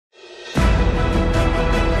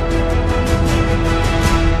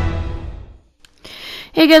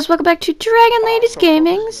Hey guys, welcome back to Dragon Ladies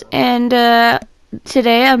Gamings, and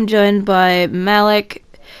today I'm joined by Malik,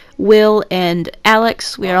 Will, and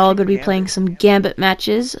Alex. We are all going to be playing some Gambit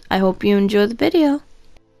matches. I hope you enjoy the video.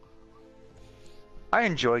 I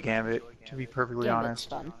enjoy Gambit, to be perfectly Gambit's honest.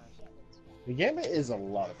 fun. The Gambit is a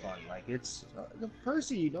lot of fun. Like, it's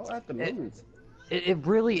Percy, you don't have to move. It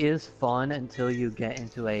really is fun until you get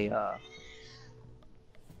into a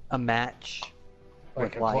match.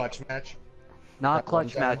 Like a clutch match? Not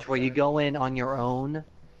clutch match, where you go in on your own, then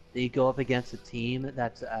you go up against a team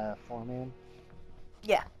that's a 4-man.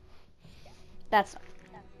 Yeah. That's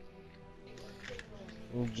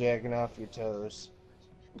You're jacking off your toes.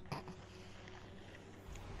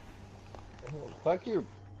 Fuck you.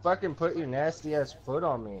 Fucking put your nasty ass foot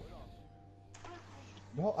on me.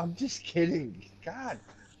 No, I'm just kidding. God.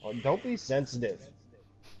 Oh, don't be sensitive.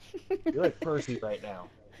 You're like Percy right now.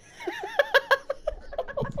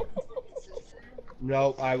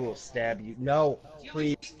 No, I will stab you. No,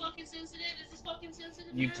 please. Is this fucking sensitive? Is this fucking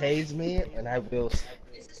sensitive? You tase me, and I will.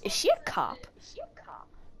 Is she a cop?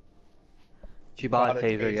 She bought a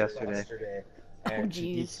taser yesterday. And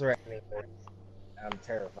she keeps jeez. threatening me. I'm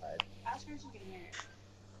terrified. Ask her if you can hear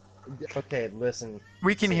it. Okay, listen.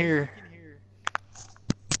 We can hear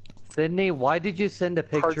Sydney, why did you send a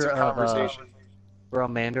parts picture of of conversation.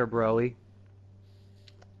 Romander Broly?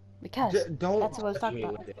 Because Don't that's what I was touch talking me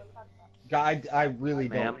about. with it. God, I really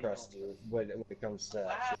Ma'am? don't trust you when it comes to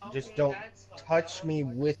that shit. Just don't touch me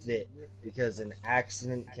with it because an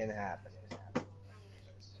accident can happen.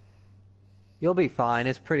 You'll be fine,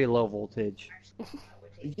 it's pretty low voltage.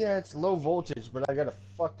 Yeah, it's low voltage, but I got a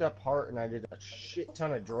fucked up heart and I did a shit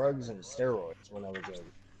ton of drugs and steroids when I was young.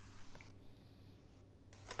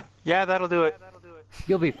 Yeah, that'll do it.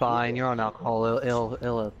 You'll be fine, you're on alcohol,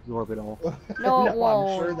 it'll absorb it all. No, it I'm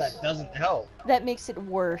won't. sure that doesn't help. That makes it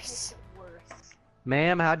worse.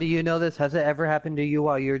 Ma'am, how do you know this? Has it ever happened to you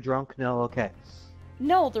while you're drunk? No, okay.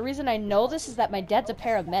 No, the reason I know this is that my dad's a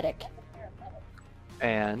paramedic.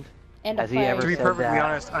 And? And a Has he fire. ever To be said perfectly that?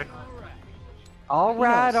 honest,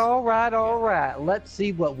 Alright, knows? alright. Let's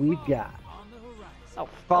see what we've got. Oh,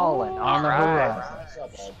 Fallen on the Alright. horizon. What's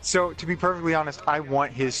up, bud? so to be perfectly honest, I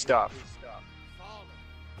want his stuff.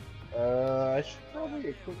 I should probably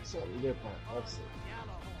equip something different. Let's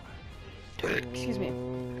see. Excuse me.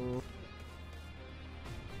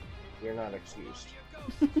 You're not excused.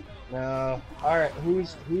 No. Alright,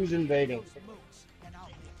 who's invading? Me?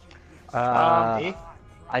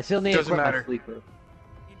 I still need to Doesn't equip my matter. sleeper.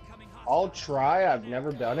 I'll try. I've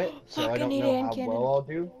never done it, so I Fucking don't need know hand how cannon. well I'll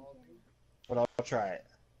do. But I'll try it.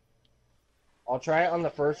 I'll try it on the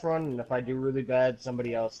first run, and if I do really bad,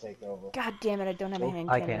 somebody else take over. God damn it, I don't have a hand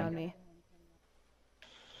I cannon can. on me.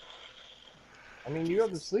 I mean, you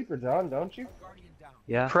have the sleeper, John, don't you?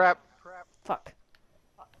 Yeah. Crap. Fuck.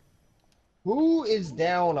 Who is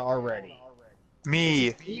down already? Me.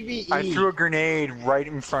 PvE. I threw a grenade right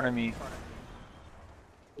in front of me.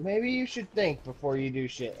 Maybe you should think before you do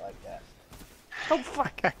shit like that. Oh,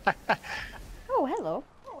 fuck. Oh, hello.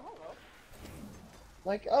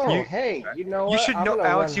 Like, oh, You- hey, you know you what? should I'm know- gonna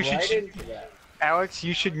Alex, run you should- right into that. Alex,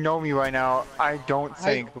 you should know me by now. I don't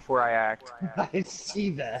think before I act. I see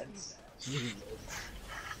that. Jesus.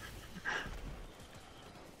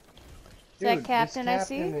 Is that Dude, captain I this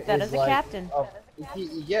see? captain That is a like captain.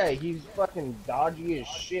 yeah, he's fucking dodgy as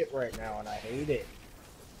shit right now, and I hate it.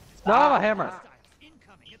 No, I have a hammer.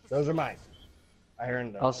 Those are mine. I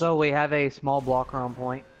heard those. Also, we have a small blocker on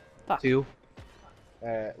point. Fuck. 2.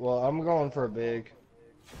 Well, I'm going for a big.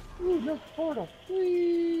 Ooh, no portal.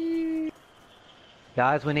 Whee!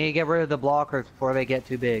 Guys, we need to get rid of the blockers before they get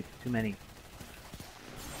too big. Too many.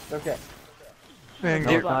 Okay. And,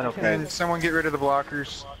 No, it's not okay. and someone get rid of the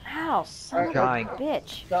blockers. Ow, son of a Trying.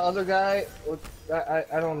 bitch. The other guy,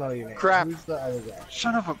 I don't know your name. Crap. Who's the other guy?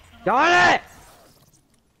 Son of a... Darn it!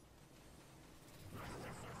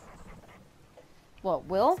 What,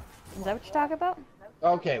 Will? Is that what you're talking about?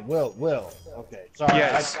 Okay, Will. Okay, sorry.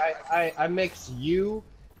 Yes. I mix you,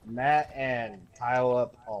 Matt, and Kyle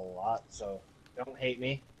up a lot, so don't hate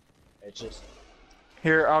me. It's just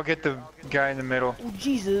Here, I'll get the guy in the middle. Oh,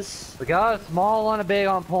 Jesus. We got a small and a big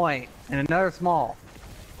on point, and another small.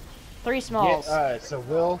 3 smalls. so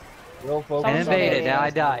Will focus. And Someone's invaded, invading. I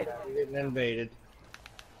died. You're getting invaded.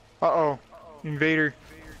 Uh-oh. Invader.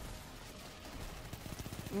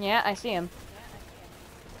 Yeah, I see him.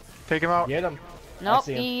 Take him out. Get him. Nope,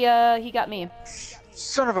 see he got me.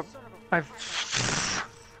 Son of a... I've...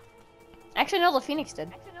 Actually, no, the Phoenix did.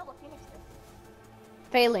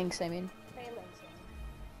 Phalanx, I mean.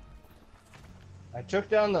 I took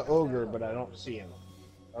down the ogre, but I don't see him.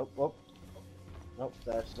 Oh. Nope,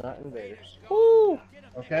 that's not invaders. Ooh.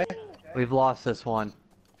 Okay, We've lost this one.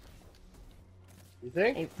 you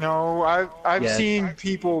think? No, I've Yes. seen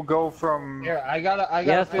people go from. Here, I got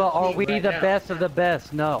Yes, but are 15 we right the now. best of the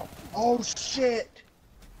best? No. Oh shit!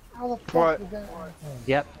 How the fuck What? did that happen?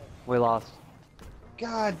 Yep, we lost.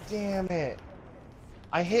 God damn it!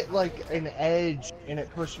 I hit like an edge and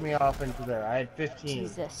it pushed me off into there. I had 15.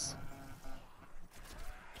 Jesus.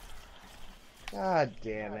 God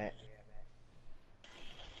damn it.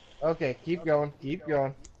 Okay, keep going, keep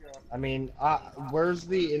going. I mean, where's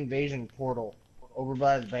the invasion portal? Over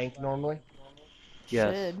by the bank normally?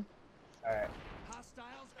 Yes. Should. Alright.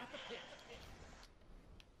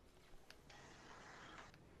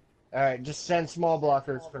 Alright, just send small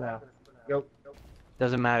blockers for now. Go.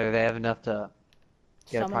 Doesn't matter. They have enough to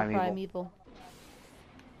get a Summon primeval. primeval.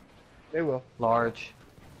 They will. Large.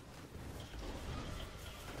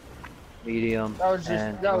 Medium. That was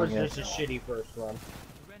and just that was medium. just a shitty first run.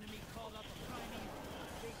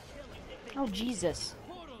 Oh, Jesus.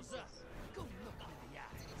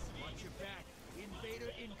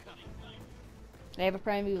 They have a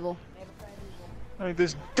primeval. Like,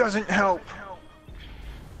 this doesn't help.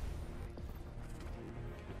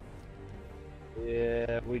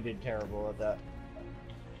 Yeah, we did terrible at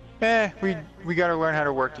that. We gotta learn how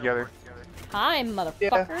to work together Hi,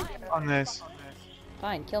 motherfucker. on this.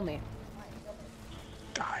 Fine, kill me.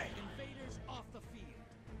 Die.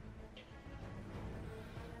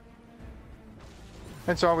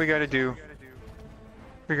 That's all we gotta do.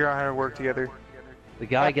 Figure out how to work together. We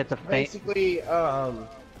gotta get the faint. Basically,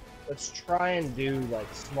 let's try and do like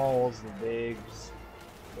smalls and bigs.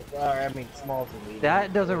 I mean, smalls and mediums.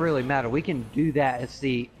 That doesn't really matter. We can do that. It's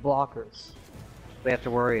the blockers we have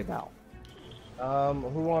to worry about.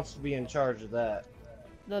 Who wants to be in charge of that?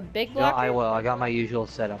 The big Yeah, blocker? I will. I got my usual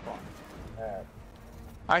setup on. Alright.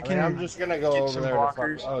 I I can. mean, I'm just gonna go get over some there to fuck.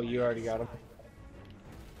 blockers. Oh, you already got them.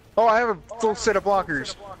 Oh, I have a full set of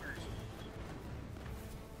blockers.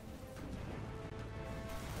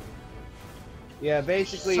 Yeah,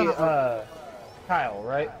 basically, Son of Kyle,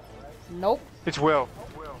 right? Nope. It's Will.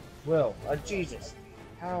 Will. Jesus.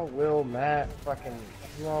 How will Matt fucking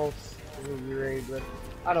know?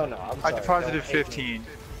 I don't know. I'm I sorry. deposited Don't hate me. 15.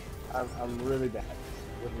 I'm really bad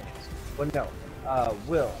with names. But no.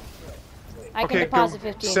 Will. I can Okay, deposit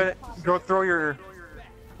go 15. go throw your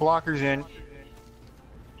blockers in.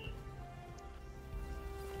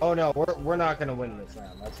 Oh no, we're not gonna win this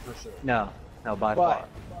round. That's for sure. No, no, by But far.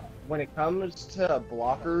 when it comes to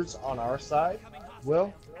blockers on our side,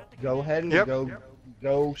 Will, go ahead and Yep.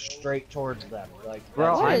 go straight towards them. Like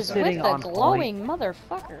Bro, What I'm is with sitting the on glowing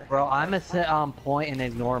motherfucker? Bro, I'm gonna sit on point and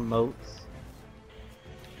ignore moats.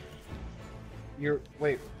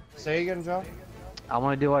 wait, say again, John. I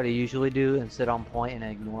want to do what I usually do and sit on point and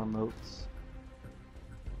ignore moats.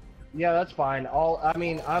 Yeah, that's fine. I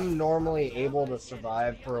mean, I'm normally able to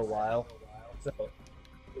survive for a while, so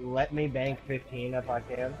let me bank 15 if I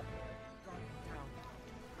can.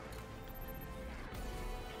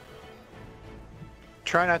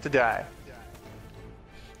 Try not to die.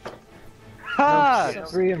 Ha! shit.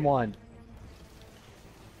 3 and 1.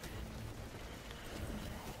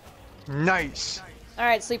 Nice.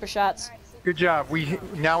 Alright, sleeper shots. Good job.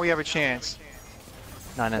 Now we have a chance.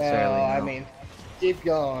 Not necessarily. Well, I no. mean, keep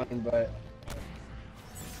going, but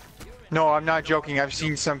No, I'm not joking. I've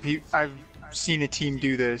seen I've seen a team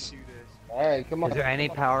do this. all right, come on. Is there any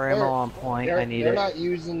power ammo on point? I need they're it. not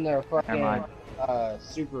using their fucking mind.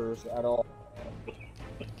 supers at all.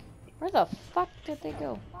 Where the fuck did they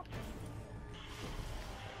go?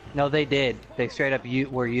 No, they did. They straight up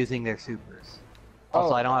were using their supers.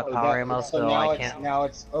 Also, I don't have power ammo, so now I it's, can't. Now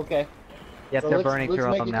it's okay. Yep, so they're let's- burning let's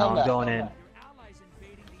through make them a now. I'm comeback. going in.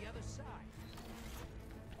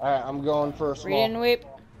 All right, I'm going for a Read small. and weep.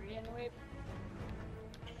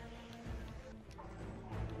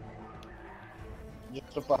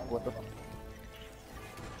 Just to fuck with them.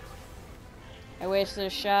 I wasted a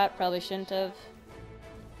shot, probably shouldn't have.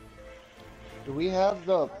 Do we have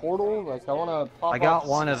the portal? Like, I want to pop. I got off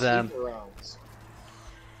one of them. super rounds.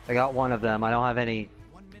 I got one of them. I don't have any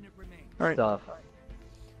Alright. stuff.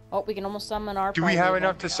 Oh, we can almost summon our Do we have primeval.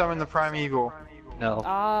 enough to summon the Primeval? No.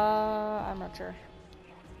 I'm not sure.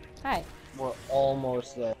 Hi. We're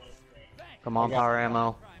almost there. Come on, I got- power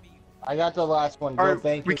ammo. I got the last one. Go Alright,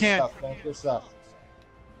 bank we your can't. stuff. Bank your stuff.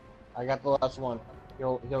 I got the last one.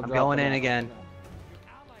 He'll I'm drop going it in now. again.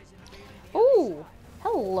 Ooh!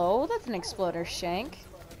 Hello, that's an exploder shank.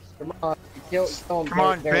 Come on, kill him. Come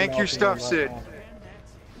on, bank your stuff, Sid.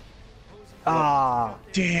 Ah,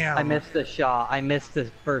 Damn. I missed the shot. I missed the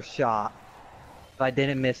first shot. If I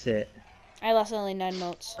didn't miss it. I lost only 9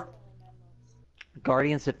 motes.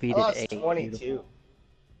 Guardians I defeated lost 8. 22. Beautiful.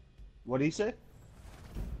 What do you say?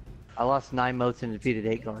 I lost 9 motes and defeated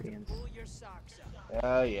 8 Guardians. Pull your socks up.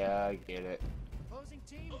 Oh yeah, I get it. Opposing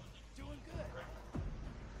team doing good.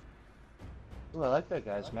 Ooh, I like that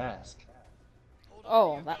guy's mask.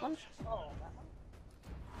 Oh, that one? Keep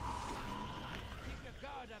your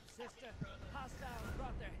guard up, sister. Hostiles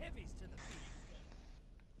brought their heavies to the field.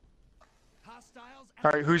 Hostiles.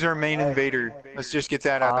 All right, who's our main invader? Let's just get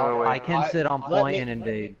that out of the I way. can sit on let point me- and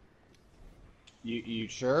invade. You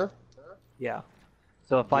sure? Yeah.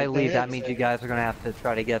 So if I Good leave, thing that it's means a- you guys are gonna have to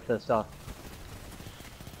try to get the stuff.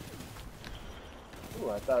 Ooh,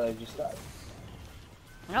 I thought I just died.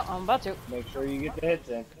 No, I'm about to. Make sure you get the hits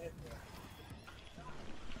in.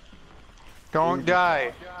 Don't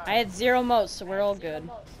die. I had 0 motes, so we're all good.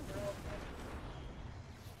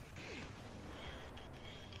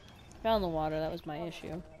 Fell in the water, that was my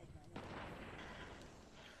issue.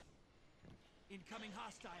 Incoming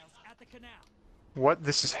hostiles at the canal. What?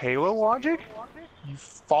 This is Halo logic? You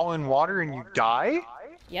fall in water and you die?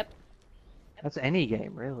 Yep. That's any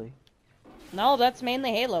game, really. No, that's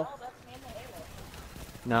mainly Halo.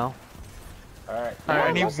 No. Alright. All right,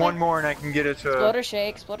 I need mostly. one more and I can get it to...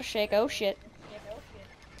 Exploder shake, oh shit.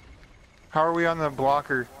 How are we on the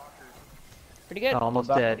blocker? Pretty good. Oh, almost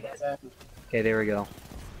dead. Okay, there we go.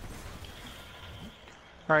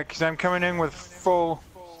 Alright, because I'm coming in with full...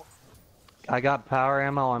 I got power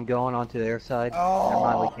ammo. I'm going onto their side. Oh. Never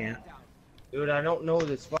mind, we can't. Dude, I don't know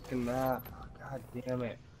this fucking map. God damn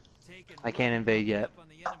it. I can't invade yet. Up on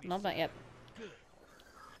the enemy. No, not yet.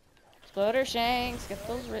 Exploder shanks, get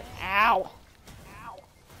those Ow!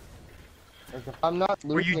 Like, if I'm not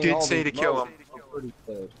Well, you losing did all say these to kill modes, him. I'm pretty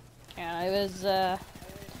good. Yeah, I was,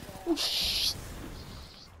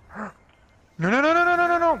 No, no, no, no, no, no,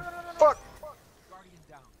 no, no! Fuck! Guardian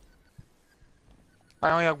down.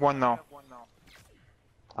 I only have one though.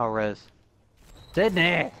 I'll res.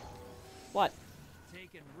 Sydney! what? Take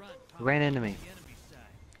and run. He ran into me. The enemy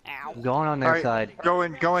side. Ow. I'm going on their Alright, side. go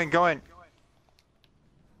in, go in, go in.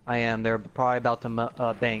 I am. They're probably about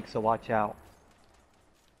to bank, so watch out.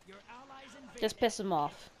 Your allies invaded. Just piss him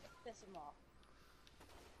off.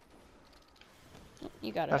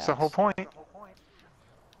 You got it, That's the whole Alex. point.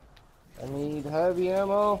 I need heavy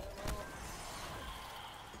ammo.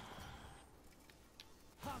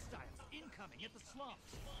 Hostiles incoming at the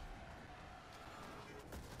slumps.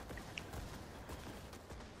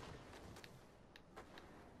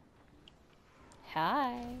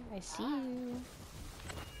 Hi, I see you.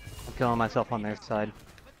 I'm killing myself on their side.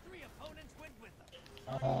 But 3 opponents went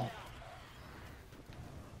with them.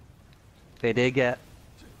 They did get...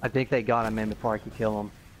 I think they got him in before I could kill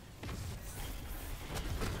him.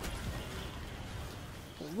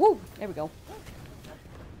 Woo! There we go.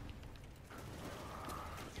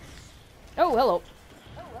 Oh, hello.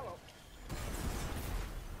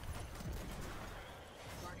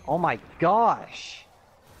 Oh my gosh!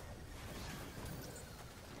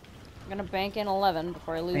 I'm gonna bank in 11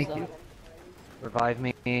 before I lose Thank them. you. Revive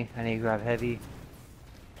me. I need to grab heavy.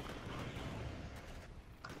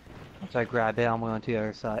 Once I grab it, I'm going to the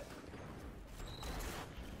other side.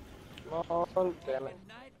 Come on, damn it.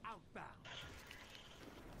 Night outbound.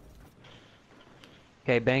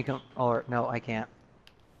 Okay, bank him. Or, no, I can't.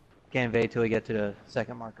 Can't invade till we get to the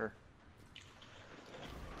second marker.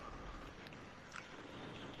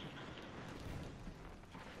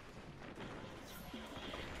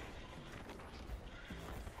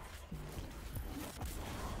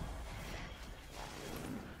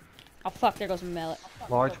 Oh fuck, there goes my mallet.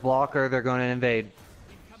 Large blocker, they're going to invade.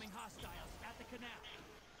 Incoming hostiles at the canal.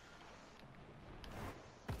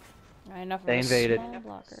 Alright, enough of They a invaded. small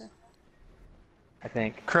blocker. I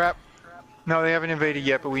think. Crap. No, they haven't invaded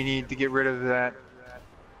yet, but we need to get rid of that.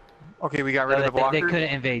 Okay, we got rid No, of the they blocker. couldn't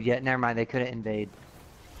invade yet. Never mind, they couldn't invade.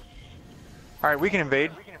 Alright, we can invade.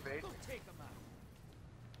 Go take them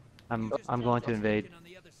out. I'm going to invade. On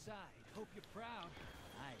the other side. Hope you're proud.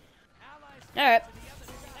 Aye. Allies Alright. to the other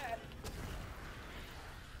side.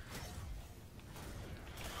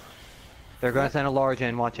 They're going to send a large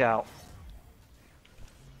in. Watch out.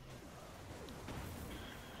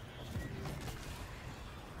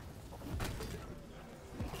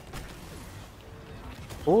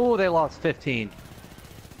 Oh, they lost 15.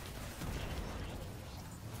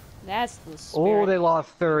 That's the Oh, spirit. they lost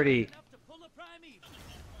 30. Enough to pull a prime even.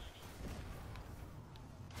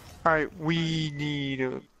 Alright, we need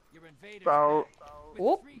Your invaders about... back with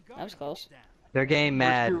Whoop, 3 that was close. down. They're getting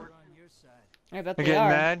mad. We're on your side. I bet They're they getting are.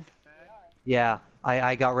 mad. Yeah,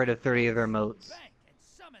 I got rid of 30 of their motes. Bank and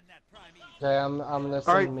summon that prime even. Okay, I'm gonna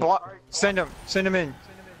Alright, send me. send them in.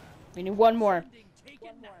 We need one more. Take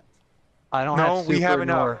it now. I don't No, have we super have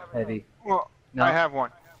nor enough. heavy. Well, No. I have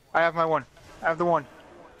one. I have my one. I have the one.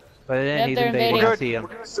 But then Yep, he's they're invading. invading. I see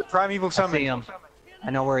him. Primeval I summon. see him. I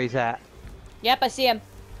know where he's at. Yep, I see him.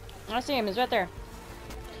 I see him. He's right there.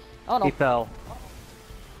 Oh no. He fell.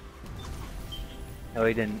 No,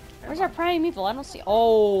 he didn't. Where's our primeval? I don't see.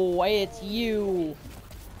 Oh, it's you.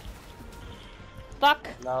 Fuck.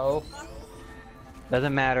 No.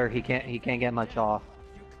 Doesn't matter. He can't get much off.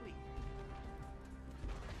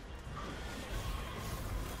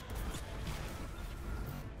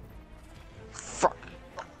 Fuck.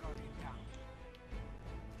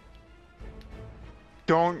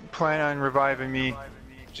 Don't plan on reviving me.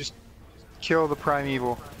 Just kill the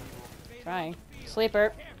primeval. Trying.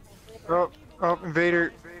 Sleeper. Oh,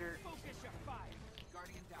 invader.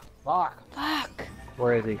 Fuck. Fuck.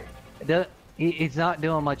 Where is he? He's not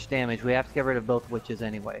doing much damage. We have to get rid of both witches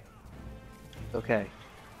anyway. Okay.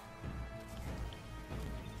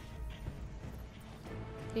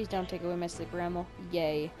 Please don't take away my sleeper ammo.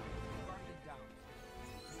 Yay.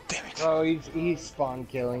 Damn it. Oh, he's spawn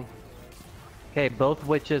killing. Okay, both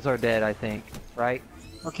witches are dead, I think. Right?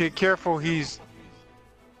 Okay, careful. He's.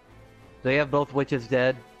 They have both witches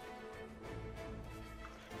dead.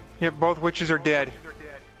 Yep, both witches are dead.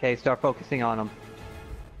 Okay, start focusing on them.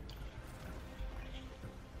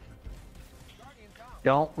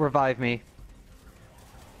 Don't revive me.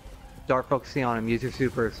 Start focusing on him. Use your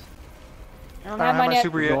supers. I don't I have don't have mine my yet.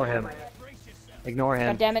 super Ignore yet. him. Ignore him.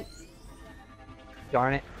 God damn it.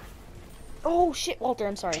 Darn it. Oh shit, Walter,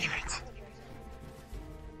 I'm sorry. Damn it.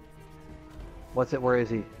 What's it? Where is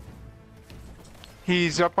he?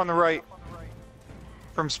 He's up on the right.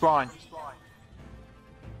 From spawn.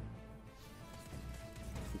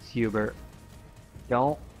 It's Hubert.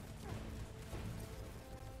 Don't.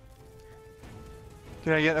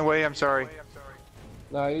 Did I get in the way? I'm sorry.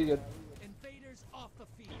 No, you good. Invaders off the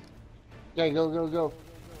field. Okay, go.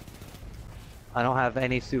 I don't have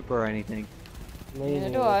any super or anything. Me Neither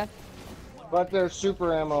do neither. I. But there's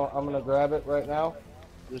super ammo. I'm gonna grab it right now,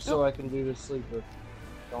 just so I can do the sleeper.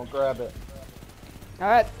 Don't grab it.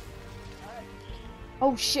 Alright.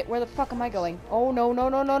 Oh shit, where the fuck am I going? Oh no, no,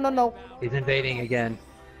 no, no, no, no. He's invading again.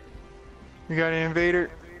 We got an invader.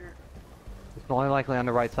 It's only likely on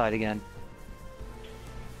the right side again.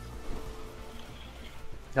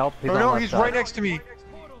 Nope, he's Oh on the no, left he's side. right next to me.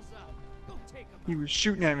 Portals up. Go take 'em He was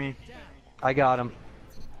shooting at me. I got him.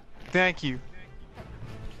 Thank you.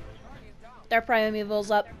 Their primeval's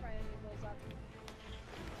up.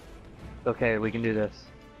 Okay, we can do this.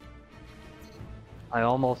 I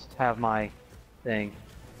almost have my thing.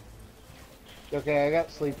 Okay, I got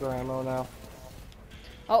sleeper ammo now.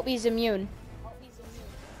 Oh, he's immune.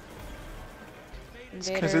 It's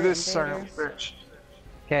because of this son of a Invader. bitch.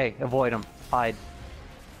 Okay, avoid him. Hide.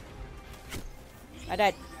 I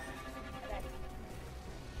died.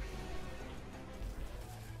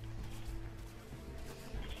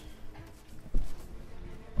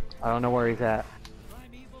 I don't know where he's at.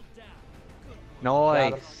 primeval down.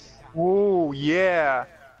 Noise. Oh yeah.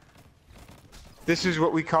 This is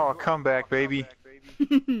what we call a comeback, baby.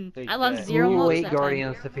 I lost 0 Ooh, motes 8 that time.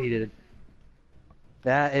 Guardians defeated.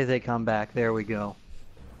 That is a comeback. There we go.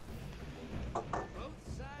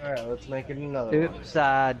 Alright, let's make it another one. Oops,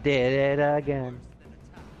 I did it again.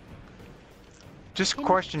 Just a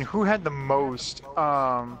question: who had the most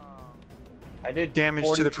I did damage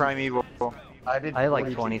to the 42. primeval? I did. I had like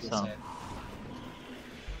 42%. 20 some.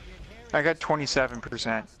 I got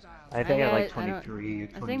 27%. I think I had like I don't- 23 or I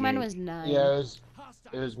 28. think mine was 9. Yeah,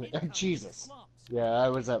 it was me. Jesus. Yeah, I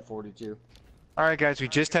was at 42. All right, guys, we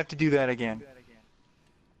just have to do that again.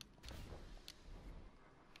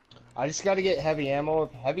 I just got to get heavy ammo.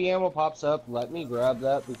 If heavy ammo pops up, let me grab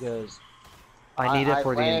that because I need it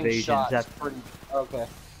for the land invasions. shots That's, pretty. Okay.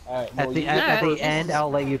 All right. at well, the you at, get at the first. end, I'll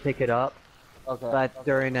let you pick it up. Okay. But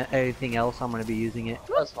during anything else, I'm going to be using it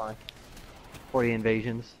That's fine. for the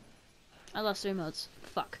invasions. I lost 3 motes.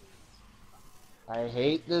 Fuck. I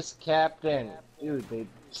hate this captain, dude. They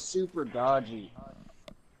super dodgy.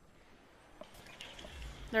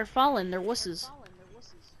 They're fallen. They're wusses.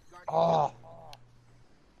 Oh.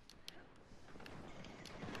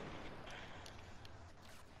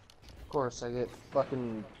 Of course, I get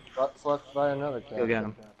fucking butt fucked by another captain. Go get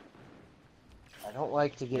him. I don't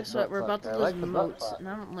like to get Guess what? butt We're about fucked. to I lose like the butt motes, fuck. and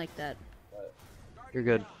I don't like that. You're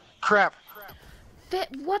good. Crap!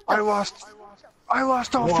 What the? I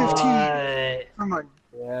lost all 15 What? from my.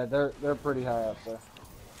 Yeah, they're pretty high up there.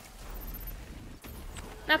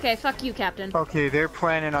 Okay, fuck you, Captain. Okay, they're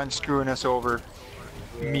planning on screwing us over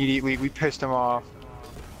immediately. We pissed them off.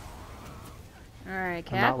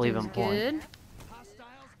 Alright, I'm not leaving Captain's point. good.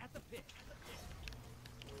 Hostiles at the pit.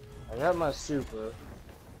 I got my super.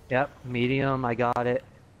 Yep, medium, I got it.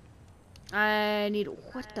 I need.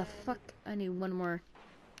 What the fuck? I need one more.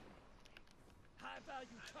 High value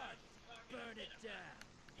target. Burn it down.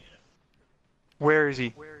 Where is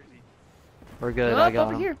he? We're good, Oh, I got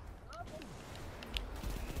over him. here.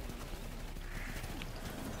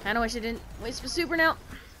 Kinda wish I didn't waste my super now.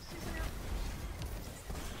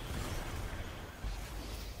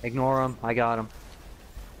 Ignore him, I got him.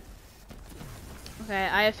 Okay,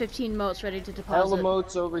 I have 15 motes ready to Hella deposit.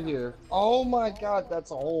 moats over here. Oh my god, that's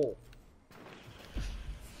a hole.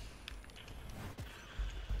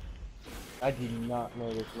 I did not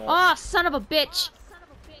know this map. Oh, son of a bitch!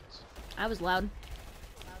 I was loud.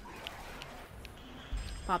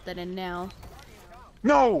 Pop that in now.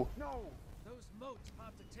 No! Those moats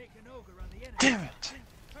popped to take an ogre on the enemy. Damn it!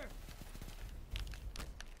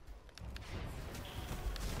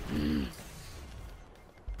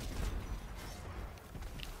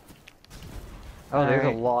 Oh, there's a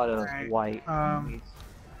Alright. lot of Alright, white.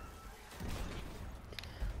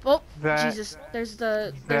 Oh, That- Jesus! There's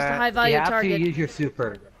the that- high You value have to target. use your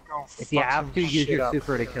super. Oh, If you fuck have some to, use shit your up.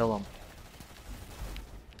 super to kill him.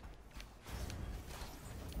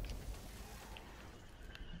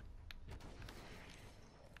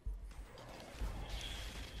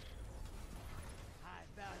 High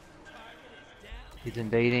value target is down. He's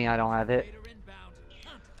invading, I don't have it. Raider inbound.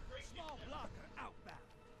 Hunt. Small blocker outbound.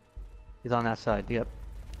 He's on that side, yep.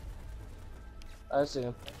 I see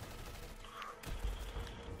him.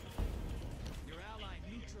 Your ally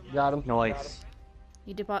neutralized. Got him. Nice.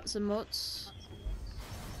 Need to bought some motes.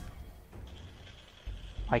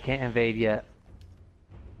 I can't invade yet.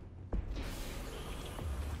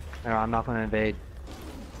 No, I'm not gonna invade.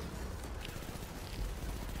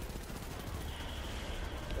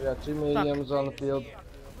 We got two mediums on the field.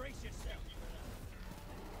 Brace yourself.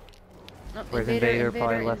 Nope, Where's invader, Invader?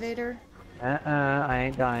 Probably invader, left. invader. I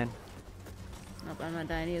ain't dying. Nope, I'm not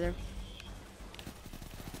dying either.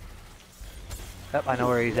 Yep, I know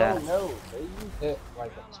where he's at. No, they hit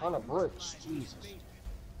like a ton of bricks. Jesus.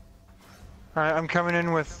 Alright, I'm coming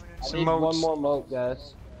in with I some need moats. one more moat,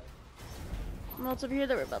 guys. Motes over here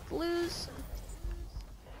that we're about to lose.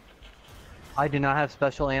 I do not have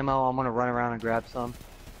special ammo. I'm gonna run around and grab some.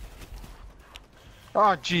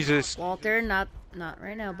 Oh, Jesus. Walter, not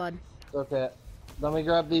right now, bud. It's okay. Let me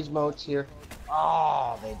grab these moats here.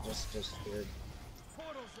 Oh, they just disappeared.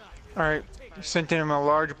 Portal's up. Alright, sent in a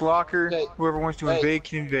large blocker. Okay. Whoever wants to Hey. invade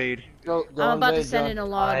can invade. Go I'm about to invade, send John. in a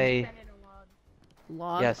log. I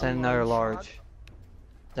Log? yeah, A send another log. large.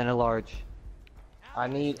 Send a large. I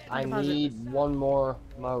need Deposit. one more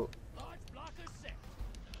moat. Large blocker set.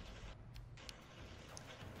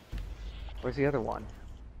 Where's the other one?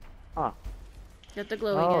 Huh. Get the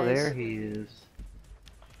glowing Oh, eyes. there he is.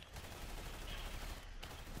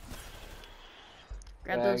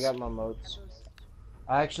 Grab Yeah, those. I got my moats.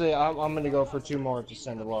 Actually, I'm gonna go for two more to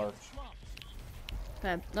send a large.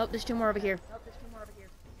 Okay. Nope, there's two more over here.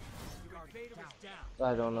 Your invader is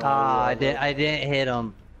down. I don't know. Ah, I where didn't hit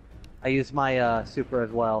him. I used my super as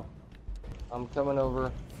well. I'm coming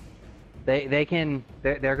over.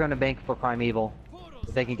 They're gonna bank for Primeval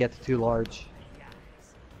if they can get to too large.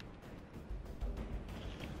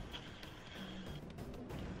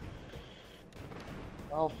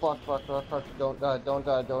 Oh fuck! Don't die! Don't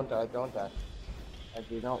die! Don't die! Don't die! I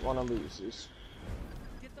do not want to lose this.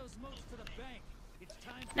 Get those moats to the bank. It's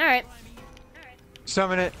time for Alright. Primeval.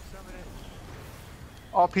 Summon it.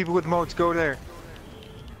 All people with moats, go there.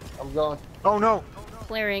 I'm going. Oh no!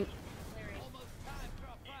 Clearing. Almost time for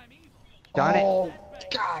a Primeval. Darn it. Oh,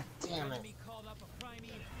 god damn it! Enemy called up a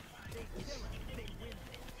Primeval. They kill it. They win.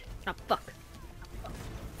 Oh, fuck.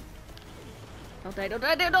 Don't die, don't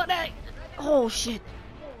die, don't die! Oh, shit.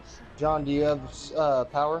 John, do you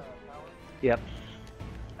have power? Yep.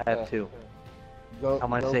 I have Okay. two. Go. I'm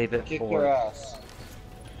gonna go save it kick for- your ass.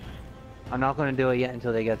 I'm not gonna do it yet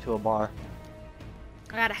until they get to a bar.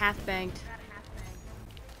 I got a half banked.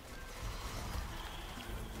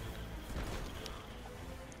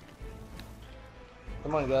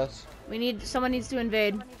 Come on, guys. Someone needs to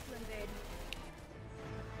invade.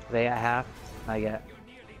 They at half. I get.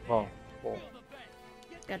 Well, full.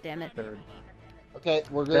 God damn it. Third. Okay,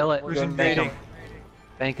 we're good. Fill it. We're Who's good. invading?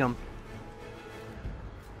 Bank them.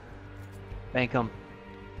 Bank them.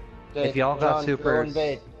 Okay, If y'all got John, go supers-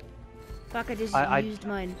 invade. Fuck, I just I- used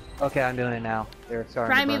mine. Okay, I'm doing it now. They're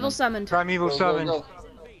starting to burn Primeval 'em. summoned. Primeval Go, go, summoned. go. Primeval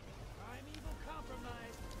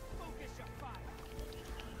compromised. Focus your fire.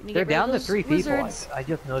 Can you They're get rid of down to those 3 people. wizards? I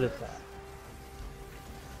just noticed that.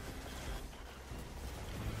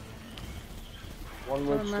 One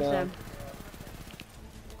Someone witch left down. them.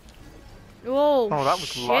 Whoa, Oh, that was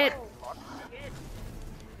shit. luck.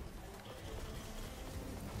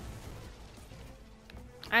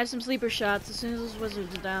 I have some sleeper shots as soon as those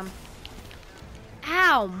wizards are down.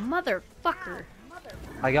 Ow, motherfucker.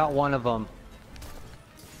 I got one of them.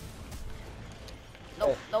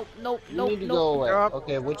 Nope, nope, nope, You nope, need to nope. go away. Up.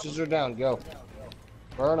 Okay, witches are down. Go.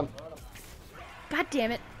 Burn them. God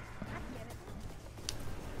damn it.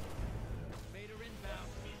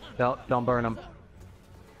 Don't burn them.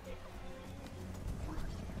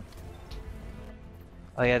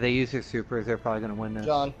 Oh yeah, they use their supers. They're probably gonna win this.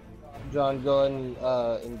 John, go ahead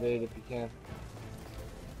and invade if you can.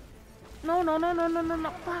 No, no, no, no, no, no, no.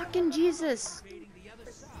 Fucking Jesus.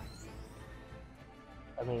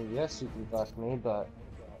 I mean, yes, you can fuck me, but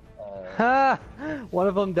Ha! One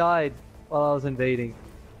of them died while I was invading.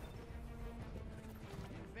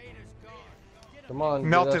 come on,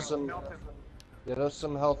 Melt get him. us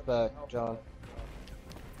some health back, John.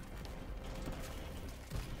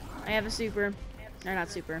 I have a super. Or not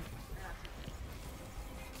super.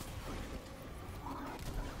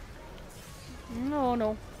 No,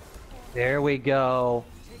 no. There we go.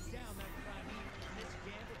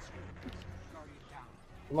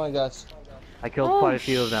 Come on, guys. I killed Oh, quite a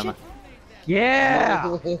few of them. shit.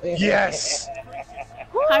 Yeah! Yes.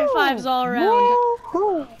 High fives all around.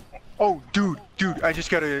 Oh, dude, I just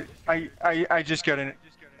got I just got an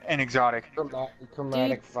exotic.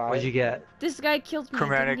 Chromatic fire. What'd you get? This guy killed me. I didn't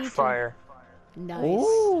Chromatic need to. fire. Nice.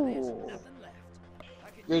 Ooh.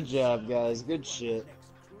 Good job, guys. Good shit.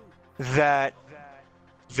 That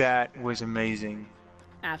was amazing.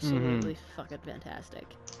 Absolutely fucking fantastic.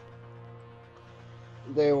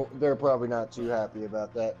 They're probably not too happy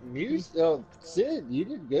about that. Sid, you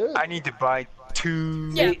did good. I need to buy two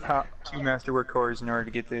Yeah. two masterwork cores in order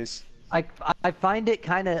to get this. I find it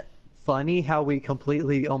kind of funny how we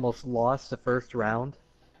completely almost lost the first round.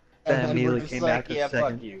 and Then then immediately we're just came like, back to yeah, the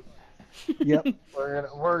second. fuck you. Yep.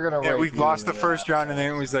 We're gonna. Yeah, rape we've you lost in the first round, and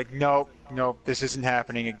then it was like, nope, this isn't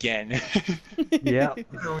happening again. Yeah.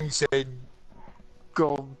 And we said,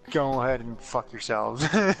 go ahead and fuck yourselves.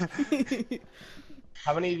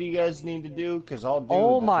 How many do you guys need to do? Because I'll do.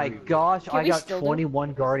 Oh the my 3. gosh, Can I we got still do?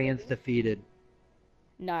 21 guardians defeated.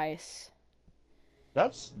 Nice.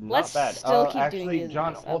 That's not Let's bad. still keep Actually, doing these.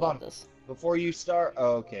 John, I hold love on. this. Before you start.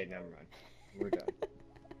 Oh, okay, never mind. We're done.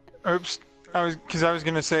 Oops. I was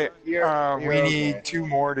gonna say You're we need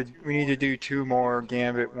okay. we need to do 2 more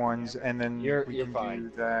Gambit ones, and then You're we can fine.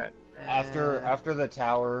 do that. After the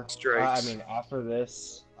tower. Strikes. After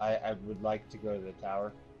this, I would like to go to the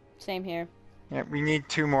tower. Same here. Yeah, we need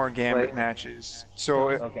 2 more Gambit Wait. matches. So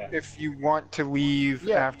Okay. if you want to leave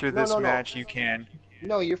Yeah, after no, this no, no. match, you can.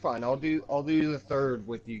 No, you're fine. I'll do the third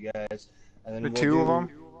with you guys, and then The we'll 2 of do- them.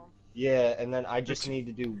 Yeah, and then I just need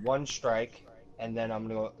to do 1 strike, and then I'm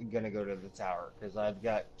gonna go to the tower because I've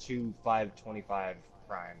got 2 525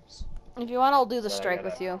 primes. If you want, I'll do the So I strike gotta-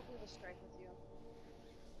 with you.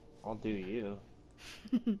 I'll do you.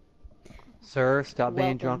 Sir, stop being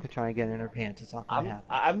Welcome. drunk and trying to get in her pants. It's not gonna happen.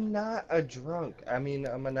 I'm not a drunk. I mean,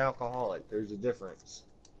 I'm an alcoholic. There's a difference.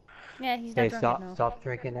 Yeah, he's not Okay, drunk right now. stop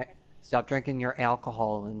drinking it. Stop drinking your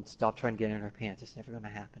alcohol and stop trying to get in her pants. It's never gonna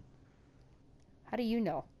happen. How do you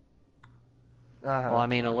know? Well, I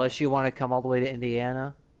mean, unless you want to come all the way to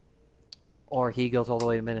Indiana, or he goes all the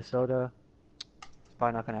way to Minnesota, it's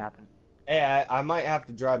probably not gonna happen. Hey, I might have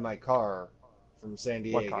to drive my car from San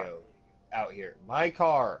What car? Diego out here. My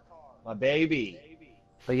car, my baby.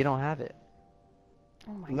 But you don't have it.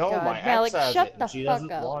 Oh my No, god. my ex Malik, has shut it, the and she fuck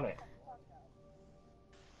doesn't up. want it.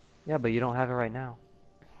 Yeah, but you don't have it right now.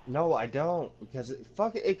 No, I don't, because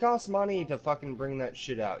it costs money to fucking bring that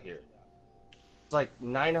shit out here. It's like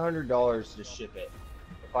 $900 to ship it.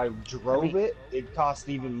 If I drove it, it'd cost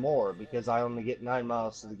even more because I only get 9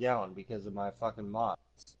 miles to the gallon because of my fucking mods.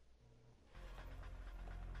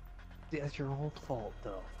 That's your own fault,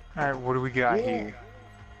 though. All right, what do we got Yeah. here?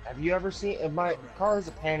 Have you ever seen my car is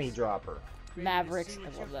a panty dropper? Mavericks.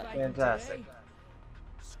 I love that. Fantastic.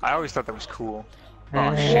 I always thought that was cool.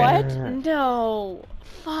 Oh, What? No.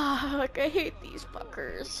 Fuck. I hate these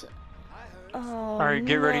fuckers. Oh, All right,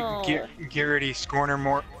 get ready. no. Get ready. Scorn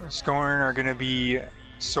are gonna be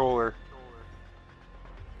solar.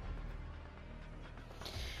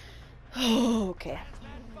 Okay.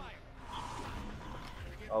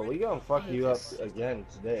 Oh, we gonna fuck you up again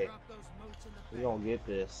today. We gonna get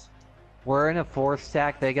this. We're in a 4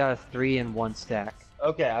 stack. They got a 3 and 1 stack.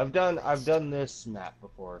 Okay, I've done this map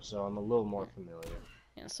before, so I'm a little more familiar.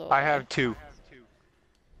 Yeah, so I have 2.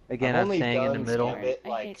 Again, I've I'm only staying in the done middle. Gambit I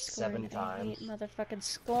like hate 7 Scorn. I hate times. motherfucking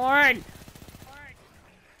Scorn.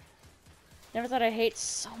 Never thought I'd hate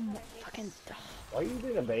so much fucking. Why you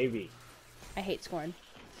being a baby? I hate Scorn.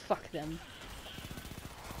 Fuck them.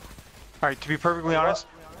 All right, to be perfectly honest,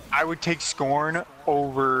 I would take Scorn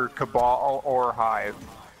over Cabal or Hive.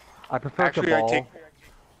 I prefer Actually, Cabal.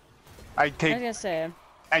 I was gonna say.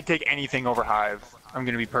 I'd take anything over Hive. I'm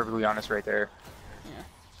gonna be perfectly honest right there.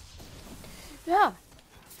 Yeah.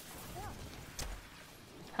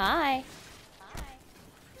 Hi.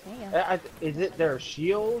 There you go. Is it their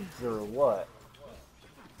shields or what?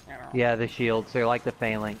 I don't know. Yeah, the shields. They're like the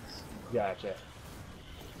phalanx. Gotcha.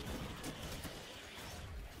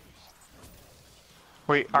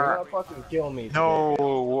 Wait, You're not fucking killing me.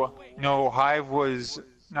 no, Hive was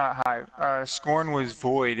not Hive. Scorn was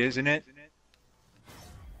Void, isn't it?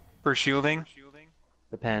 For shielding.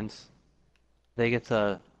 Depends. They get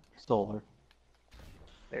the solar.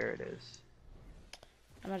 There it is.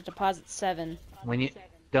 I'm gonna deposit 7. When you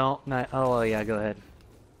don't, not, oh yeah, go ahead.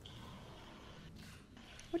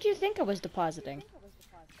 What do you think I was depositing?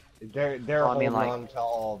 They're I mean, holding like- on to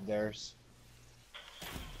all of theirs.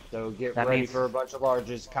 So get That ready means- for a bunch of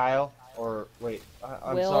larges, Kyle. Or wait,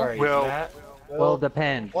 I'm Will? sorry, Will. Matt. Well,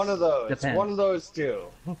 depends. One of those. Depends. One of those two.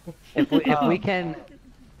 If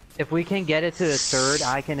we can get it to the third,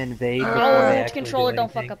 I can invade. before they Oh, actually controller, do don't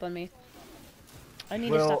fuck anything. up on me. I need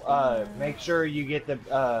to Will, stop. make sure you get the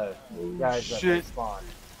guys that Shit. spawn.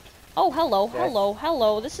 Oh, hello, Okay. hello,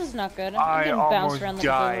 hello. This is not good. I'm I getting bounced almost around like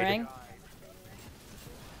died. a boomerang.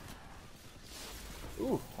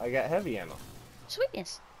 Ooh, I got heavy ammo.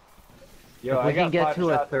 Sweetness. Yo, If we I got can get 5 to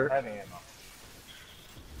a shots of third- heavy ammo.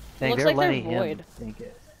 Dang, Looks they're like they're letting him void. think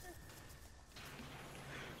it.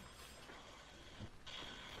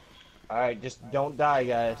 Alright, just don't die,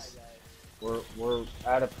 guys. We're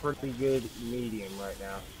at a pretty good medium right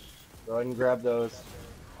now. Go ahead and grab those.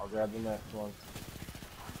 I'll grab the next one.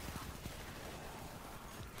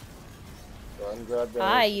 Go ahead and grab those.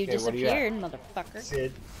 Hi, you Okay, what are you at? disappeared,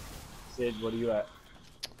 motherfucker. Sid, what are you at?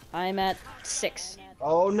 I'm at 6.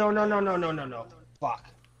 Oh, no. Fuck.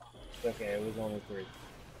 Okay, it was only 3.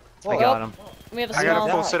 I got him. We have a I got a small.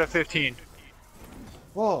 full set of 15.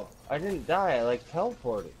 Whoa, I didn't die, I like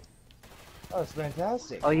teleported. Oh, that's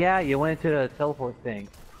fantastic. Oh yeah, you went to the teleport thing.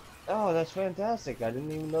 Oh, that's fantastic. I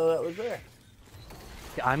didn't even know that was there.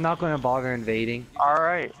 I'm not going to bother invading. All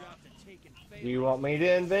right. Do you want me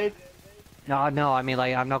to invade? No, I mean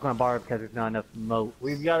like I'm not going to bother because there's not enough moat.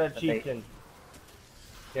 We've got a chieftain.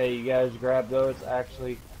 Okay, you guys grab those.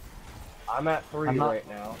 Actually, I'm at 3 I'm not- right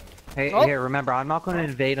now. Hey, Oh. here, remember, I'm not going to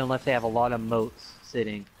invade unless they have a lot of moats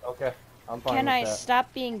sitting. Okay, I'm fine Can with I that.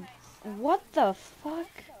 stop being? What the fuck?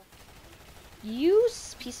 You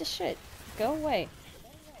piece of shit. Go away.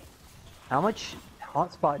 How much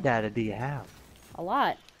hotspot data do you have? A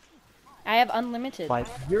lot. I have unlimited. Like,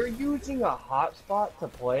 You're using a hotspot to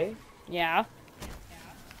play? Yeah.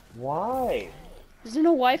 Why? There's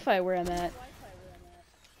no Wi-Fi where I'm at.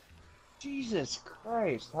 Jesus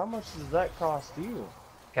Christ, how much does that cost you?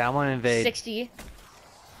 okay, I want to invade. 60.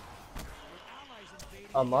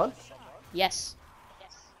 A month? Yes.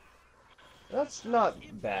 That's not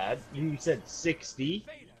bad. You said 60.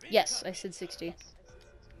 Yes, I said 60.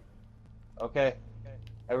 Okay.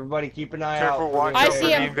 Everybody keep an eye Careful, out. watch I out for see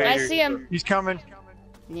the him. I invader. see him. He's coming.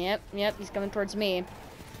 Yep, he's coming towards me.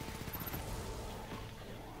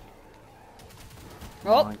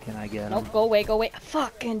 Come Oh, on, can I get him? nope, go away, go away.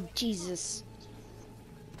 Fucking Jesus.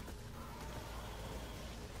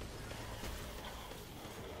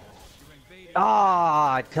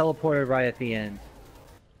 Ah, I teleported right at the end.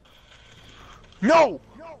 No!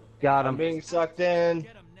 Got I'm him. being sucked in.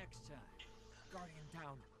 Get him next time. Guardian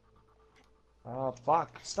down. Oh,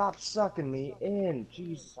 fuck. Stop sucking me in.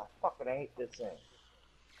 Jesus, I fucking hate this thing.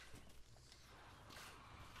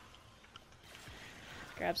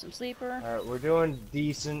 Grab some sleeper. Alright, we're doing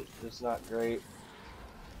decent. Just not great.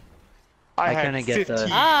 I had couldn't get the- 15.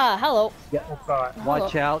 Ah, hello.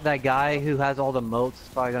 Watch out, that guy who has all the moats is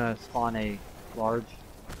probably going to spawn a large.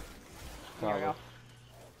 Probably.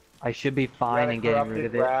 I should be fine in getting rid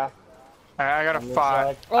of it. Wrath. I got a On this 5.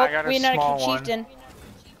 side. Oh, I got a we not small a one. chieftain.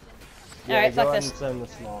 Yeah, Alright, go fuck ahead this. and send the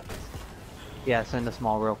small. Yeah, send a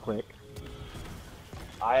small real quick.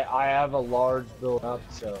 I have a large build up,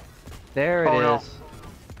 so. There Oh, it no. is.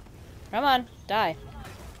 Come on, die.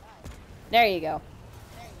 There you go.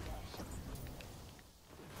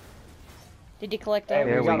 Did you collect Hey, them?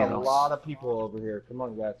 There we we got a go. lot of people over here. Come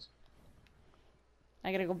on, guys.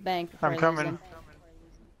 I gotta go bank before I'm I lose coming. them.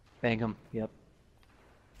 Bang him. Yep.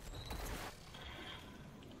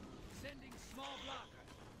 Sending small blocker.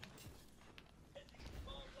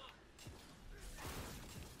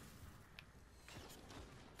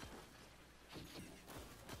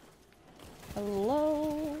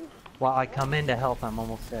 Hello. While I come in to help, I'm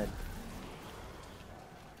almost dead.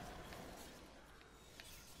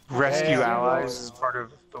 rescue Hey, I'm allies going. as part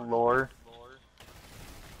of the lore.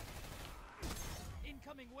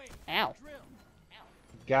 Incoming wave. Ow. Drill.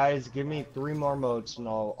 Guys, give me 3 more motes and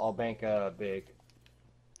I'll bank a big.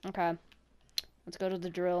 Okay. Let's go to the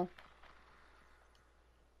drill.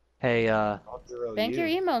 Hey, I'll drill Bank you.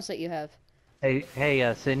 your emails that you have.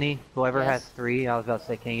 hey, Sydney, whoever has Yes. 3, I was about to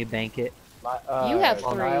say, can you bank it? You have 3.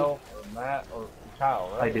 Kyle or Matt or Kyle,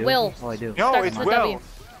 right? I do. Will. Oh, I do. No, Starts it's with a Will. W.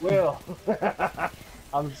 Will.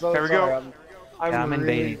 I'm so There we sorry. go. I'm Yeah, I'm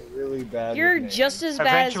really, invading. really bad. You're with names. just as bad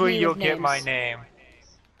as Eventually, me you'll with get my names. name.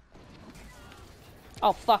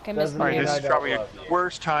 Oh fuck! I missed Doesn't the Alright, mean name. this I is don't probably a love you.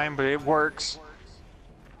 worst time, but it works.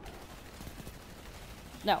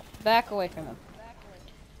 No, back away from him.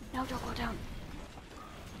 No, don't go down.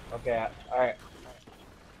 Okay, alright.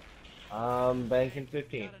 Banking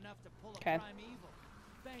 15. Got enough to pull a Okay. primeval.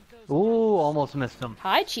 Bank those Ooh, almost missed him.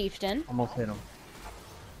 Hi, chieftain. Almost hit him.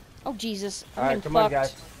 Oh Jesus! I'm Alright, getting come fucked. on,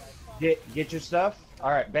 guys. Get your stuff.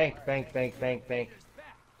 Alright, bank. Trying to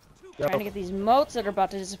get these moats that are about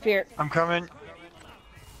to disappear. I'm coming.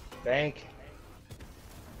 Bank.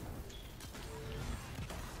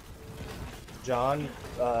 John,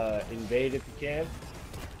 invade if you can.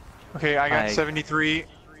 Okay, I got Hi. 73.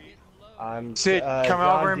 I'm Sid, come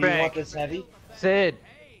John, over and do you want bank. this heavy? Sid,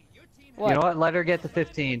 What? you know what? Let her get to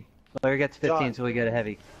 15. Let her get to 15 John. so we get a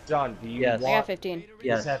heavy. John, do you Yes. I got want 15.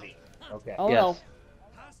 Yes. this heavy? Okay. Oh Yes. no!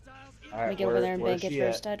 hostiles in. Let me Alright, get over there and where's bank it she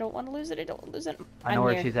at? first. I don't want to lose it. I don't want to lose it. I know I'm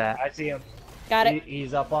where here. she's at. I see him. Got it.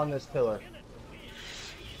 He's up on this pillar.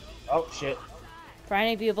 Oh shit.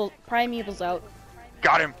 Primeval's out.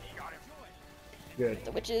 Got him. Good.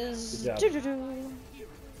 The witches. Good job. Doo-doo-doo.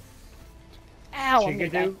 Ow! I'm gonna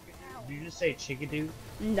die. Chickadoo? Did you just say chickadoo?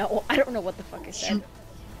 No, I don't know what the fuck I said.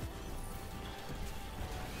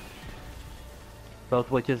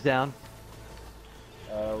 Both witches down.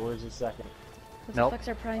 Where's the second? What Nope. the fuck's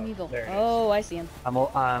our primeval? There it is. Oh, I see him. I'm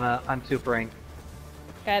supering.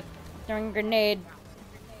 Okay, throwing a grenade.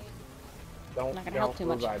 Don't, Not gonna help too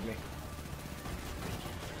much. revive me.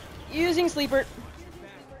 Using sleeper.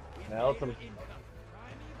 Melt him.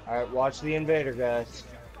 Alright, watch the invader, guys.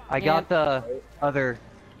 I Yeah. got the other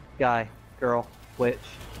guy, girl, witch.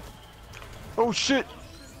 Oh shit.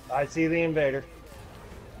 I see the invader.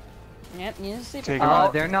 Yep, using sleeper. Take him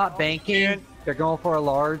out. They're not banking. Ian. They're going for a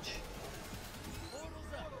large.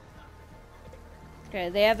 Okay,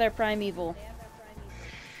 they have their primeval.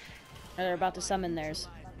 They're about to summon theirs.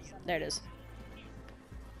 There it is.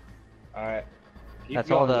 Alright. Keep That's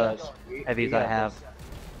going, all the guys. We heavies got I have. this.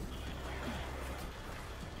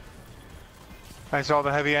 I saw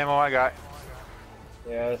the heavy ammo I got.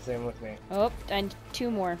 Yeah, same with me. Oh, and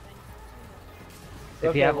 2 more. If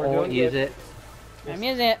Okay, you have we're ult, doing use good. it. I'm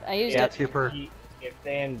using it. I used Yeah, it. super. If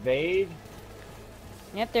they invade,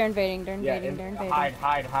 Yep, they're invading. They're yeah, invading. They're invading.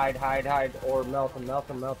 hide, or melt them.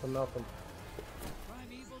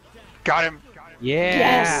 Got him. Yeah.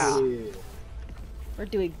 Yes! Yeah. We're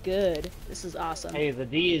doing good. This is awesome. Hey, the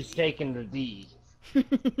D is taking the D.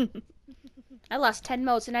 I lost 10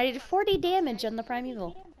 motes and I did 40 damage on the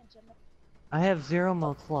primeval. I have 0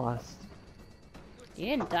 motes lost. You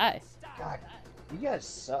didn't die. God, you guys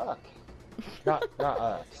suck. Not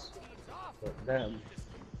us, but them.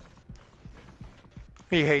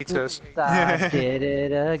 He hates us. I did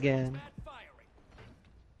it again.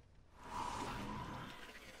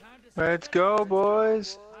 Let's go,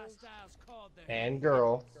 boys. Hostiles called their And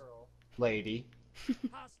girl, lady.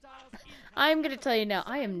 hostiles in. I'm gonna tell you now,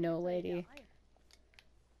 I am no lady.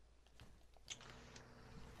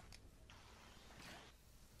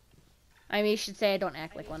 I mean, you should say I don't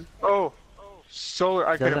act like one. Oh, solar.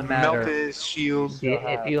 I could have Doesn't matter. melted his shield.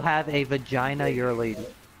 If you have a vagina, you're a lady.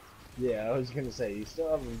 Yeah, I was gonna say you still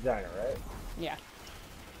have a vagina, right? Yeah.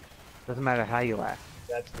 Doesn't matter how you act.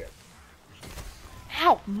 That's good. Ow,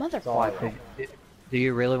 all motherfucker. I Why? Do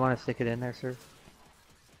you really want to stick it in there, sir?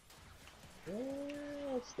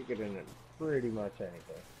 I'll stick it in pretty much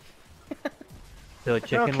anything. So a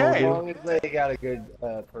chicken Okay. As will long as they got a good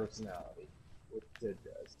personality, which Sid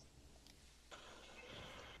does.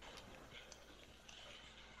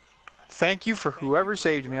 Thank you for whoever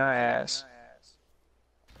saved me, my ass.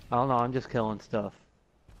 I don't know, I'm just killing stuff.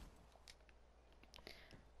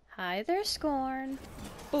 Hi there, Scorn.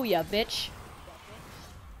 Booyah, bitch.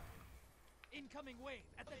 Incoming wave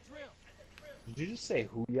at the drill. Did you just say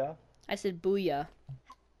hooyah? I said booyah.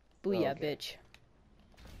 Booyah, Okay. bitch.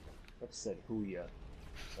 I said hooyah.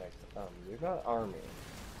 Like, you're not army.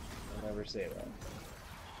 I'll never say that.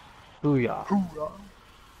 Booyah.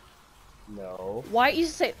 No. Why you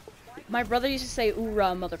used to say? My brother used to say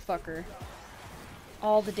 "oorah, motherfucker."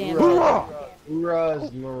 All the damn Hoorah! time. Hoorah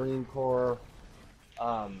is Marine Corps.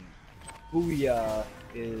 Booyah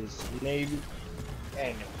is Navy,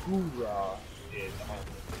 and Hoorah is Army.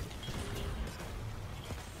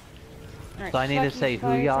 Alright, So I need to fuck say you,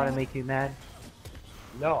 who y'all to Firefox. make you mad?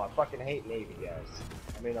 No, I fucking hate Navy guys.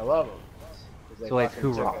 I mean, I love them. So it's fucking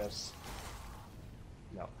took hoorah. us.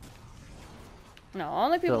 No. No,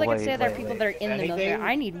 only people So that can wait, say they're wait, people wait. that are in the military. Anything-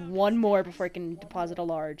 I need one more before I can deposit a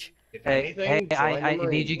large. If Hey, anything, hey, join I the need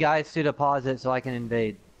Marines. you guys to deposit so I can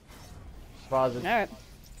invade. Deposit. Alright.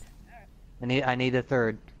 I need a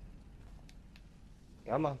third.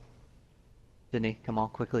 Come on. Sydney, come on,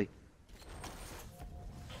 quickly.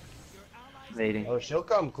 Invading. Oh, she'll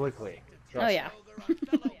come quickly. Trust Oh me. yeah.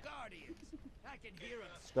 Fellow guardians. I can hear 'em.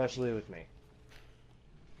 Especially with me.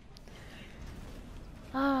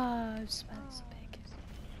 Ah, I've spent so big.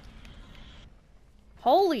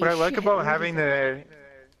 Holy What I like shit, about what having is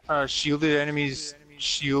the shielded enemy's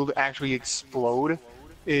shield actually explode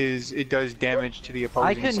is it does damage to the I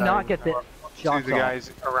opposing could side. not get the To shots the off.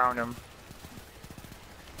 guys around him.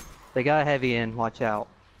 They got heavy in, watch out.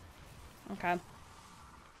 it? Okay.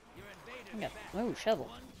 Yeah. Oh, shovel.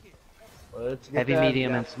 Let's get Heavy, that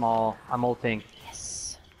medium, guy. and small. I'm ulting.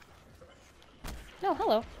 Yes. No,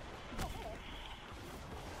 hello.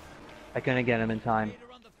 I couldn't get him in time.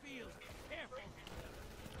 Leader on the field. Careful.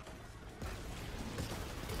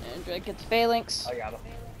 And Drake gets phalanx. I got him.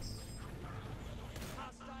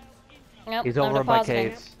 Hostiles in. Yep, He's I'm over by depositing.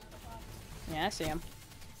 caves. Yeah, I see him.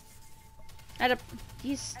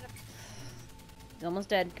 He's almost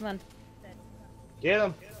dead. Come on. Get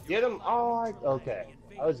him. Get him. Oh, okay.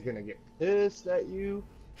 I was gonna get pissed at you,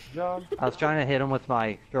 John. I was trying to hit him with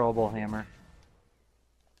my throwable hammer.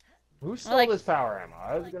 Who stole like- this power ammo?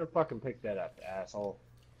 I was gonna fucking pick that up, asshole.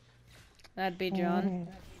 That'd be John.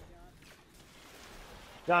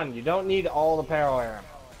 John, you don't need all the power ammo.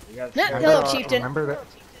 You gotta No, spare hello, the- Chieftain. Remember the,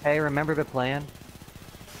 hey, remember the plan?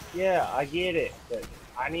 Yeah, I get it, but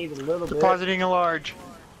I need a little bit. Depositing a large.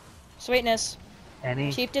 Sweetness.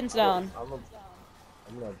 Any? Chieftain's down. I'm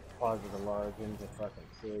gonna deposit a large into fucking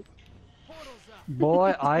six. Portals up.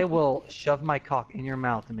 Boy, I will shove my cock in your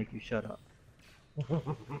mouth and make you shut up.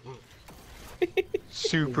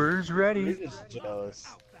 Super's You're ready. just jealous.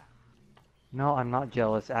 No, I'm not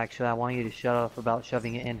jealous. Actually, I want you to shut up about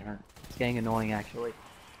shoving it in her. It's getting annoying, actually.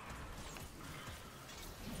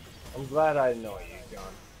 I'm glad I annoy you, John.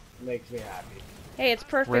 It makes me happy. Hey, it's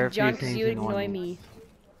Rare perfect, John, few because things you annoy annoy me. me.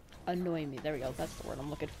 Annoy me. There we go. That's the word I'm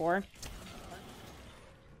looking for.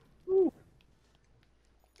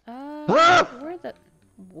 Where the...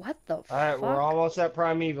 What the fuck? Alright, we're almost at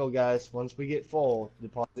Primeval, guys. Once we get full,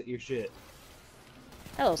 deposit your shit.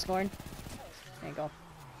 Hello, Scorn. There you go.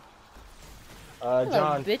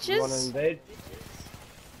 John, bitches. you wanna invade?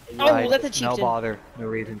 Oh, Hide. that's a No chieftain. bother. No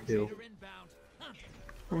reason to. Leader inbound.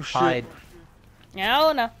 Oh shit. Hide.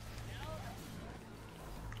 No, no.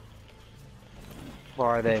 Where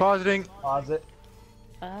are they? Depositing. Deposit.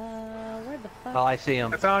 Where the fuck? Oh, I see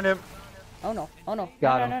them. I found him. Oh no, oh no.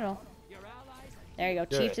 Got no, him. no, no, no. Your allies. There you go.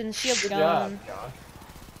 Good. Chieftain's shield's Good gone. job, John.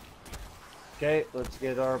 Okay, let's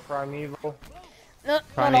get our Primeval. No,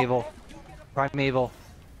 Primeval. Primeval.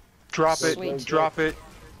 Drop it. Sweet. Drop it.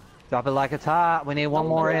 Drop it like it's hot. We need one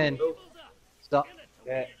more in. Stop.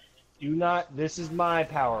 Okay. Do not. This is my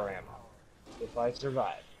power ammo. If I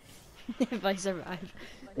survive. if I survive.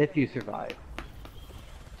 If you survive.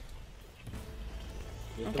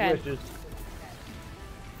 Get Okay. the witches.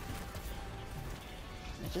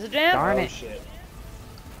 Which is a jam. Darn Oh it. shit.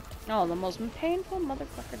 Oh, the most painful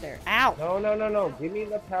motherfucker there. Ow! No, no, no, no. Give me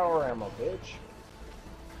the power ammo, bitch.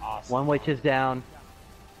 Awesome. One witch is down.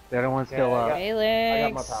 The other one's still Okay, up. got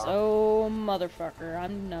Phalanx. my power. Oh, motherfucker.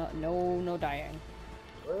 I'm no dying.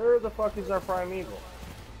 Where the fuck is our Primeval?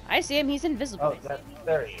 I see him. He's invisible. Oh,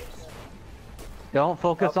 there he is. Don't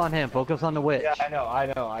focus on him. Focus on the witch. Yeah, I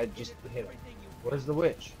know. I just hit him. Where's the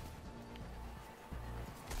witch?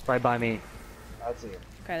 Right by me. I see him.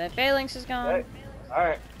 Okay, that phalanx is gone. Okay.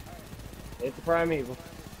 Alright. Hit the Primeval.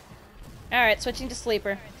 Alright, switching to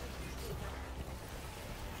sleeper.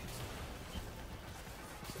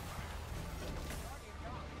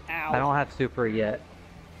 Ow. I don't have super yet.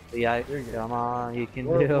 Yeah, You're good. come on, you can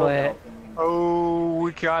We're do it. helping you. Oh,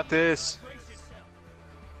 we got this.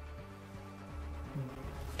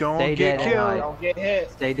 Don't Stay get dead, killed. Don't get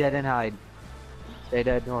hit. Stay dead and hide. Stay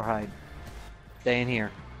dead nor hide. Stay in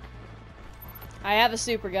here. I have a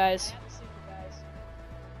super, guys.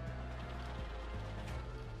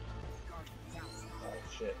 Oh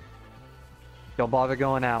shit. Don't bother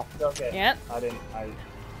going out. Okay. Yep.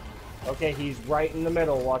 Okay, he's right in the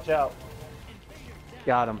middle. Watch out.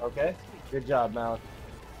 Got him. Okay. Good job, Malik.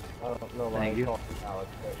 I don't know why Thank I you. called him Alex,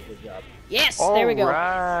 but good job. Yes, there we go.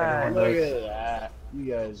 Alright. Look at that.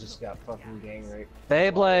 You guys just got fucking gang raped.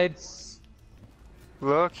 Beyblade.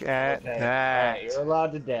 Look at Okay, that. alright, you're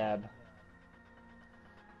allowed to dab.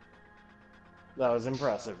 That was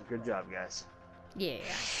impressive. Good job, guys. Yeah.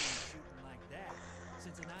 Shooting like that,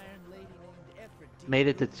 since an iron lady named Ephraim Made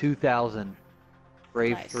it to 2,000.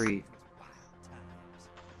 Brave Nice. 3. wild times.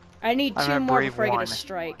 I need I'm 2 at more Brave before I get a 1.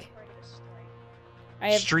 strike.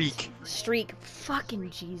 I have Streak. streak. Fucking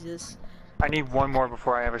Jesus. I need one more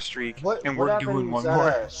before I have a streak. What And what we're doing happens one at more.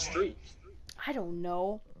 a streak? I don't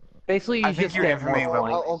know. Basically, you I think just your get more infamy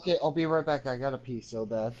level- points. Okay, I'll be right back. I gotta pee so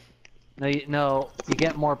bad. No, you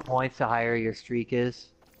get more points the higher your streak is.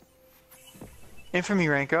 Infamy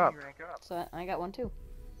rank up. So I got one too.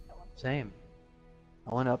 Same.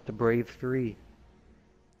 I went up to Brave 3.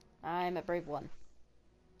 I'm at Brave 1.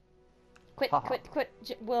 Quit, Haha. quit.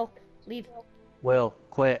 Will, leave. Will,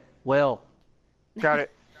 quit. Will. Got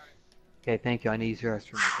it. Okay, thank you. I need to use your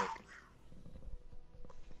restroom real quick.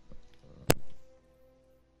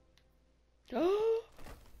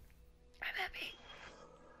 I'm happy.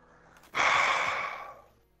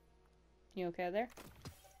 You okay there?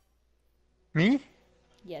 Me?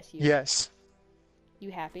 Yes, you. Yes.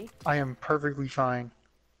 You happy? I am perfectly fine.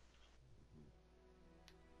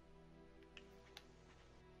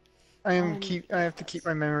 I have to keep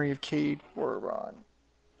my memory of Cade or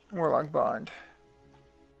Warlock Bond.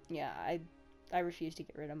 Yeah, I refuse to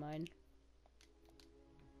get rid of mine.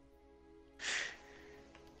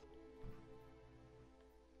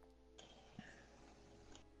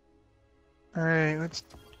 Alright, let's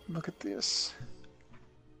look at this.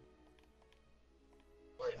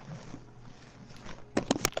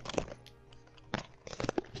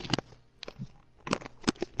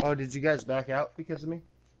 Oh, did you guys back out because of me?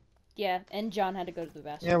 Yeah, and John had to go to the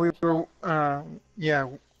bathroom. Yeah, we as well.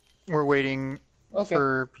 were we're waiting Okay.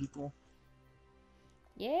 for people.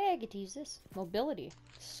 Yeah, I get to use this. Mobility.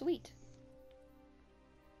 Sweet.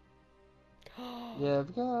 Yeah,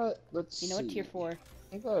 I've got. Let's see. You know what, tier 4.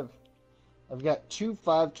 I think I've got 2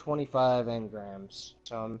 525 engrams,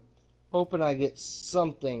 so I'm hoping I get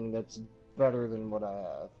something that's better than what I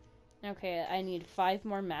have. Okay, I need 5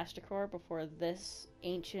 more Mastercore before this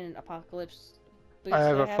Ancient Apocalypse boost I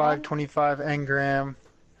have a on. 525 engram.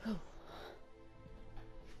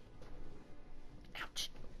 Ouch.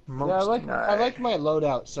 Most Yeah, I denied. like my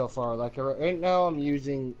loadout so far. Like right now, I'm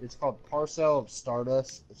using it's called Parcel of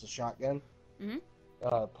Stardust. It's a shotgun. Mhm.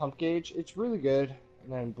 Pump gauge. It's really good.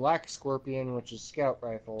 And then Black Scorpion, which is scout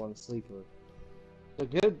rifle and sleeper. So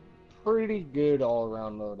pretty good all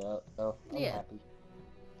around loadout. So I'm Yeah. happy.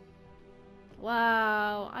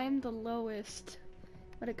 Wow, I'm the lowest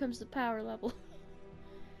when it comes to power level.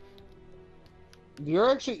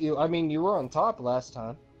 You're actually you were on top last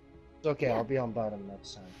time. It's okay. Yeah. I'll be on bottom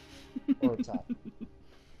next time or top.